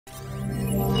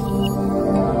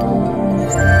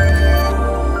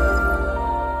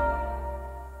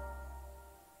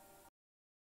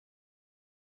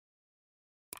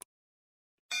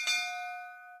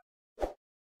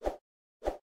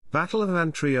Battle of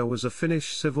Antrea was a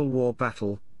Finnish Civil War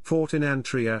battle, fought in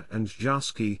Antrea and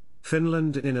Jääski,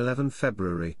 Finland in 11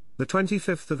 February, the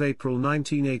 25th of April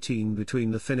 1918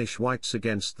 between the Finnish Whites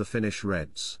against the Finnish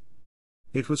Reds.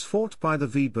 It was fought by the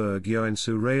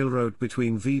Viborg-Joensuu Railroad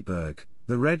between Viborg,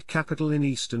 the Red capital in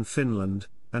eastern Finland,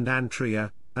 and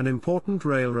Antrea, an important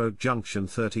railroad junction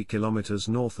 30 kilometers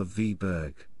north of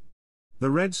Viborg.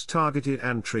 The Reds targeted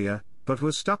Antrea, but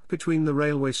were stuck between the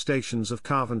railway stations of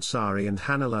Kauvansaari and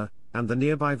Hanala, and the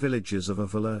nearby villages of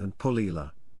Avula and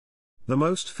Pulila. The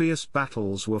most fierce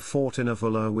battles were fought in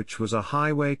Avula, which was a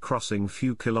highway crossing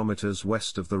few kilometers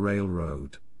west of the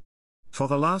railroad. For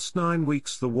the last 9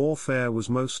 weeks the warfare was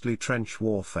mostly trench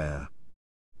warfare.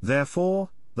 Therefore,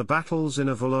 the battles in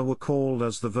Avula were called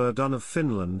as the Verdun of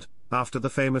Finland, after the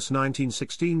famous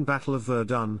 1916 Battle of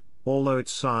Verdun, although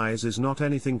its size is not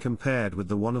anything compared with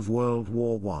the one of World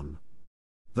War I.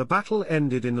 The battle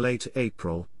ended in late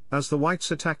April, as the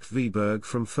Whites attacked Viborg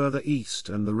from further east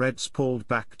and the Reds pulled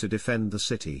back to defend the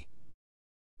city.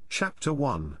 Chapter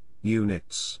 1,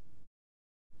 Units.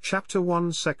 Chapter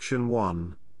 1 Section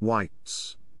 1,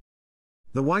 Whites.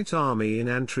 The White Army in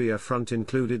Antrea front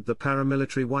included the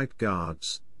paramilitary White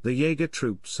Guards, the Jaeger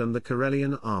troops and the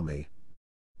Karelian Army.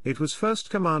 It was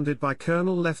first commanded by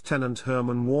Colonel Lieutenant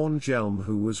Herman Warnjelm,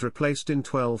 who was replaced in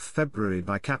 12 February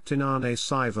by Captain Arne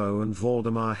Saivo and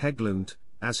Valdemar Hägglund,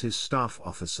 as his staff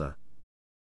officer.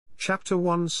 Chapter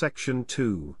 1 Section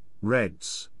 2,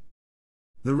 Reds.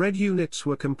 The Red units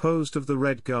were composed of the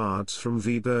Red Guards from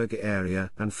Viborg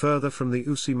area and further from the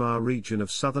Uusimaa region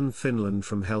of southern Finland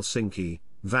from Helsinki,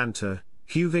 Vantaa,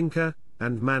 Hyvinkää,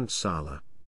 and Mäntsälä.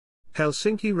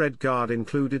 Helsinki Red Guard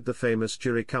included the famous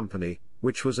Jury Company,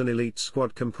 which was an elite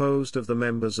squad composed of the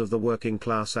members of the Working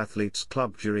Class Athletes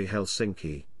Club Jury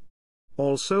Helsinki.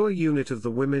 Also a unit of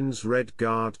the Women's Red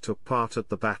Guard took part at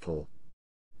the battle.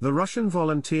 The Russian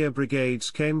volunteer brigades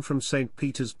came from St.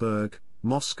 Petersburg,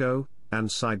 Moscow,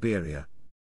 and Siberia.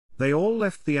 They all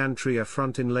left the Antrea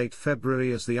front in late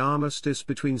February as the armistice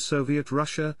between Soviet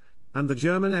Russia and the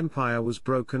German Empire was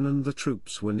broken and the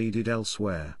troops were needed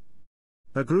elsewhere.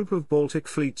 A group of Baltic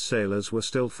Fleet sailors were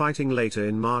still fighting later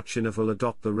in March in Avula.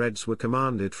 The Reds were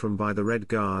commanded from by the Red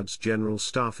Guards General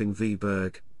Staff in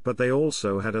Viborg, but they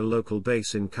also had a local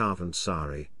base in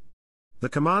Kauvansaari. The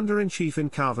commander-in-chief in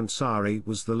Kauvansaari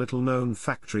was the little-known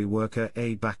factory worker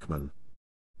A. Backman.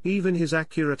 Even his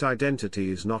accurate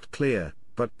identity is not clear,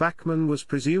 but Backman was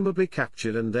presumably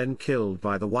captured and then killed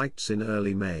by the Whites in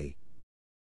early May.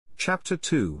 Chapter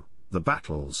 2, The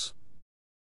Battles.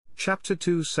 Chapter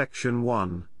 2 Section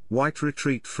 1, White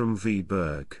Retreat from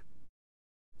Viborg.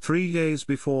 3 days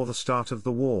before the start of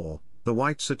the war, the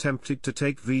Whites attempted to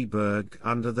take Viborg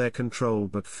under their control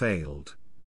but failed.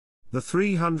 The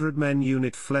 300-men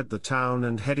unit fled the town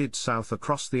and headed south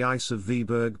across the ice of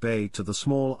Viborg Bay to the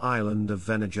small island of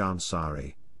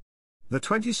Venäjänsaari. The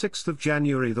 26th of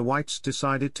January the Whites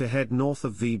decided to head north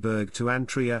of Viborg to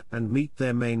Antrea and meet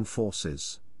their main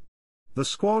forces. The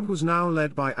squad was now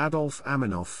led by Adolf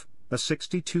Aminov, a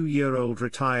 62-year-old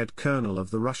retired colonel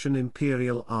of the Russian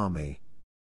Imperial Army.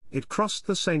 It crossed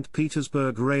the St.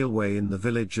 Petersburg Railway in the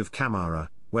village of Kamara,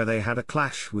 where they had a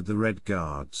clash with the Red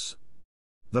Guards.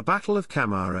 The Battle of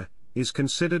Kamara is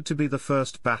considered to be the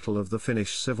first battle of the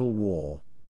Finnish Civil War.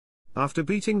 After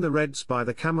beating the Reds by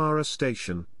the Kamara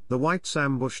station, the Whites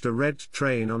ambushed a Red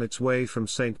train on its way from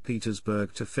St.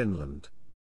 Petersburg to Finland.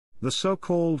 The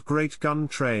so-called Great Gun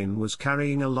train was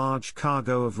carrying a large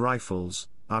cargo of rifles,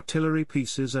 artillery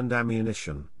pieces and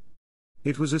ammunition.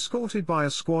 It was escorted by a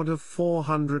squad of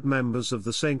 400 members of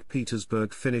the St.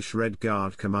 Petersburg Finnish Red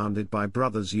Guard commanded by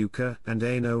brothers Jukka and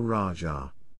Aino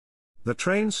Raja. The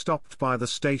train stopped by the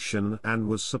station and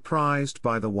was surprised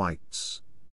by the Whites.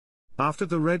 After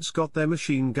the Reds got their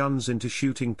machine guns into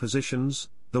shooting positions,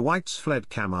 the Whites fled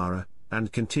Kamara,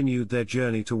 and continued their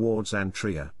journey towards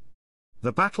Antrea.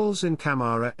 The battles in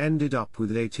Kamara ended up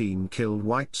with 18 killed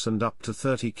Whites and up to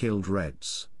 30 killed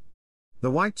Reds. The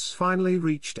Whites finally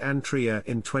reached Antrea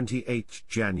in 28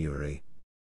 January.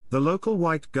 The local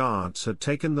White Guards had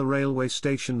taken the railway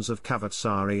stations of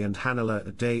Kauvansaari and Hanala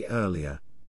a day earlier.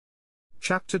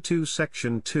 Chapter 2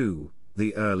 Section 2,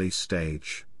 The Early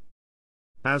Stage.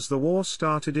 As the war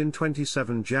started in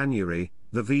 27 January,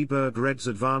 the Viborg Reds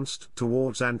advanced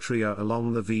towards Antrea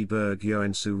along the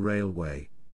Viborg-Joensuu Railway.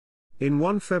 In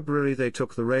 1 February they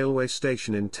took the railway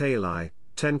station in Talai,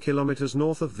 10 kilometers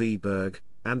north of Viborg,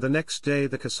 and the next day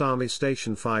the Kasami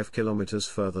station 5 kilometers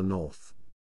further north.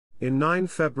 In 9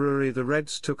 February the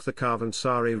Reds took the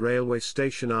Kauvansaari railway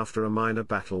station after a minor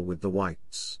battle with the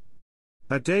Whites.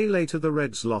 A day later the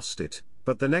Reds lost it,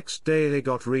 but the next day they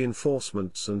got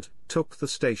reinforcements and took the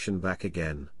station back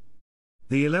again.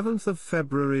 The 11th of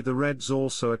February the Reds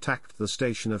also attacked the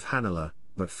station of Hanala,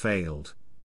 but failed.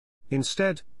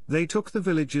 Instead, they took the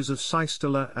villages of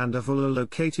Sistola and Avula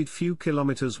located few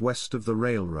kilometers west of the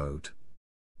railroad.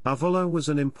 Avula was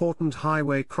an important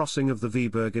highway crossing of the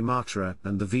Viborg-Imatra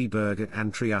and the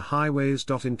Viborg-Antrea highways.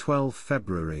 In 12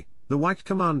 February, the White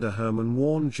commander Herman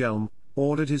Warnjelm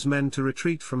ordered his men to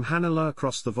retreat from Hanala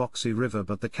across the Voksi River,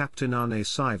 but the captain Arne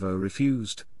Saivo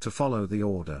refused to follow the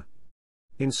order.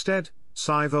 Instead,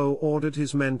 Saivo ordered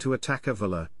his men to attack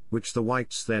Avula, which the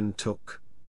Whites then took.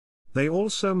 They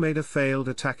also made a failed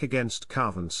attack against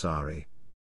Kaavansaari.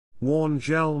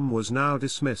 Warnjelm was now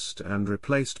dismissed and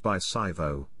replaced by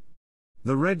Saivo.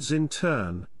 The Reds in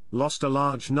turn lost a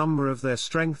large number of their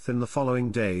strength in the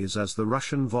following days as the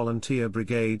Russian volunteer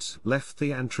brigades left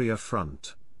the Antrea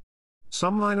front.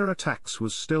 Some minor attacks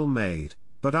was still made,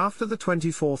 but after the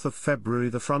 24th of February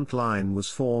the front line was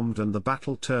formed and the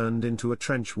battle turned into a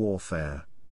trench warfare.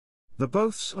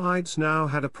 Both sides now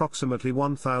had approximately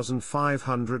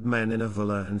 1,500 men in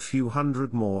Avula and few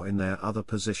hundred more in their other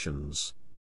positions.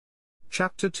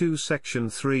 Chapter 2 Section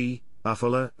 3,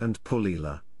 Avula and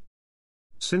Pulila.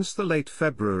 Since the late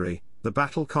February, the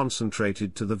battle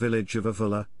concentrated to the village of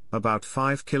Avula, about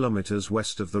 5 kilometers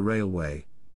west of the railway.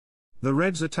 The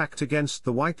Reds attacked against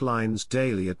the White lines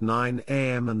daily at 9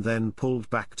 a.m. and then pulled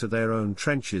back to their own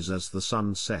trenches as the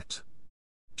sun set.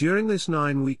 During this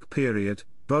 9-week period,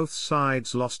 both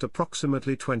sides lost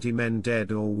approximately 20 men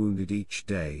dead or wounded each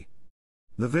day.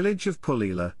 The village of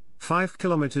Pulila, 5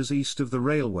 kilometers east of the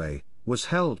railway, was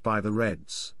held by the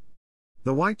Reds.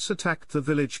 The Whites attacked the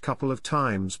village couple of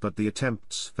times but the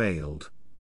attempts failed.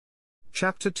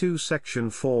 Chapter 2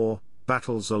 Section 4,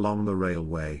 Battles along the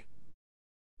railway.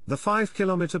 The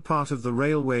 5-kilometer part of the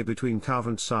railway between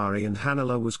Kaavansaari and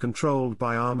Hanala was controlled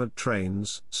by armored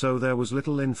trains, so there was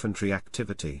little infantry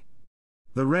activity.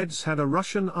 The Reds had a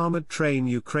Russian armored train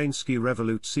Ukrainsky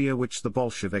Revolutsiya which the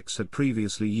Bolsheviks had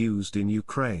previously used in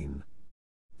Ukraine.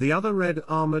 The other Red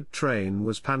armored train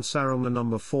was Pansararmé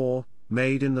No. 4,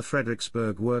 made in the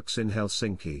Frederiksberg Works in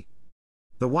Helsinki.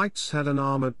 The Whites had an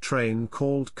armored train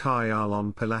called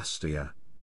Kajaalon Pilastia.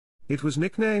 It was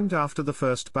nicknamed after the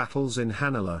first battles in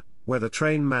Hanala, where the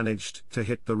train managed to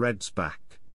hit the Reds back.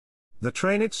 The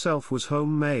train itself was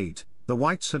homemade. The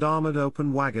Whites had armored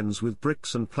open wagons with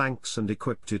bricks and planks and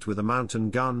equipped it with a mountain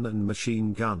gun and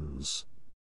machine guns.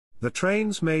 The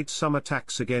trains made some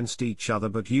attacks against each other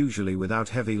but usually without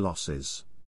heavy losses.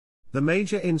 The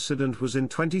major incident was in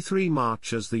 23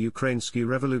 March as the Ukrainsky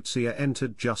Revolutsiya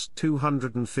entered just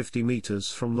 250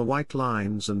 meters from the White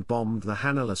lines and bombed the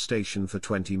Hanala station for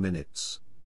 20 minutes.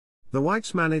 The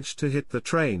Whites managed to hit the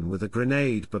train with a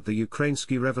grenade but the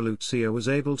Ukrainsky Revolutsiya was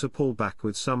able to pull back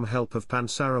with some help of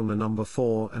Pansararmé No.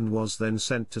 4 and was then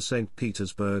sent to St.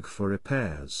 Petersburg for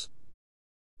repairs.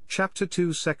 Chapter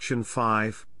 2 Section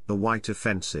 5, The White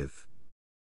Offensive.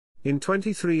 In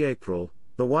 23 April,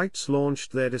 the Whites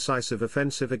launched their decisive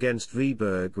offensive against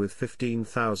Viborg with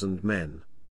 15,000 men.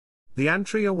 The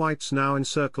Antrea Whites now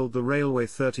encircled the railway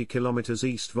 30 kilometers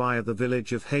east via the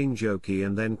village of Heinjoki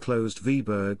and then closed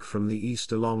Viborg from the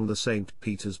east along the St.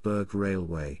 Petersburg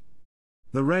Railway.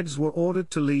 The Reds were ordered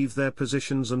to leave their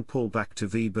positions and pull back to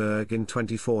Viborg in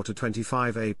 24 to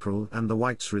 25 April and the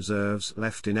Whites' reserves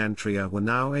left in Antrea were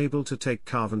now able to take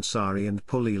Kaavansaari and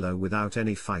Pulila without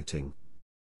any fighting.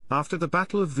 After the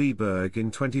Battle of Viborg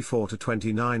in 24 to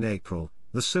 29 April,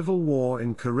 the civil war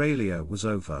in Karelia was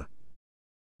over.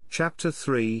 Chapter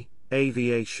 3,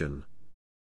 Aviation.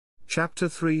 Chapter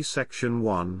 3 Section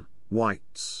 1,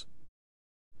 Whites.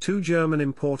 2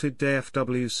 German-imported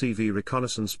DFW-CV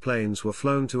reconnaissance planes were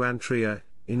flown to Antrea,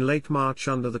 in late March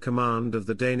under the command of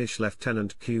the Danish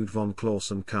Lieutenant Knud von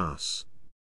Clausen-Kaas.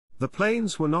 The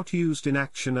planes were not used in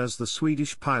action as the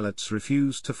Swedish pilots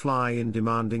refused to fly in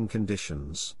demanding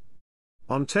conditions.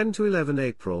 On 10 to 11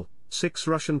 April, 6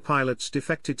 Russian pilots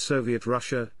defected Soviet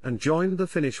Russia and joined the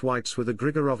Finnish Whites with a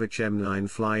Grigorovich M9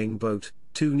 flying boat,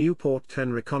 2 Nieuport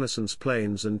 10 reconnaissance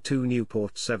planes and 2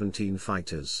 Nieuport 17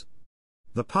 fighters.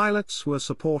 The pilots were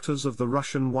supporters of the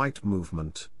Russian White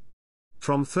movement.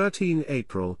 From 13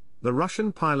 April, the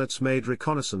Russian pilots made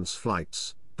reconnaissance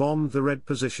flights, bombed the Red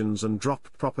positions and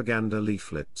dropped propaganda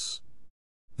leaflets.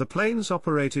 The planes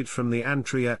operated from the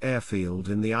Antrea airfield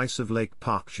in the ice of Lake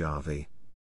Parkjärvi.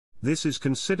 This is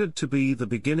considered to be the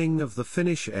beginning of the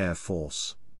Finnish Air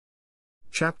Force.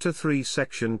 Chapter 3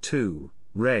 Section 2,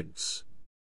 Reds.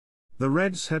 The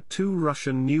Reds had 2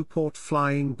 Russian Nieuport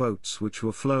flying boats which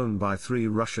were flown by 3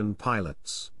 Russian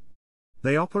pilots.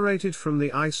 They operated from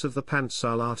the ice of the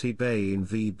Pantsalati Bay in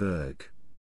Viborg.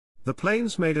 The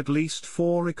planes made at least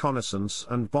 4 reconnaissance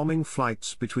and bombing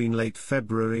flights between late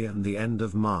February and the end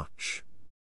of March.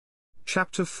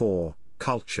 Chapter 4,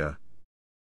 Culture.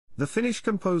 The Finnish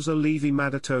composer Leevi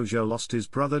Madetoja lost his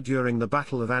brother during the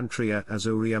Battle of Antrea as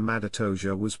Uriah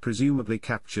Madetoja was presumably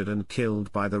captured and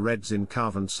killed by the Reds in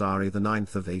Kaavansaari the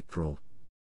 9th of April.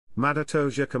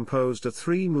 Madetoja composed a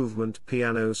 3-movement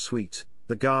piano suite,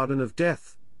 The Garden of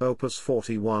Death, Opus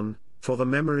 41, for the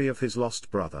memory of his lost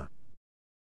brother.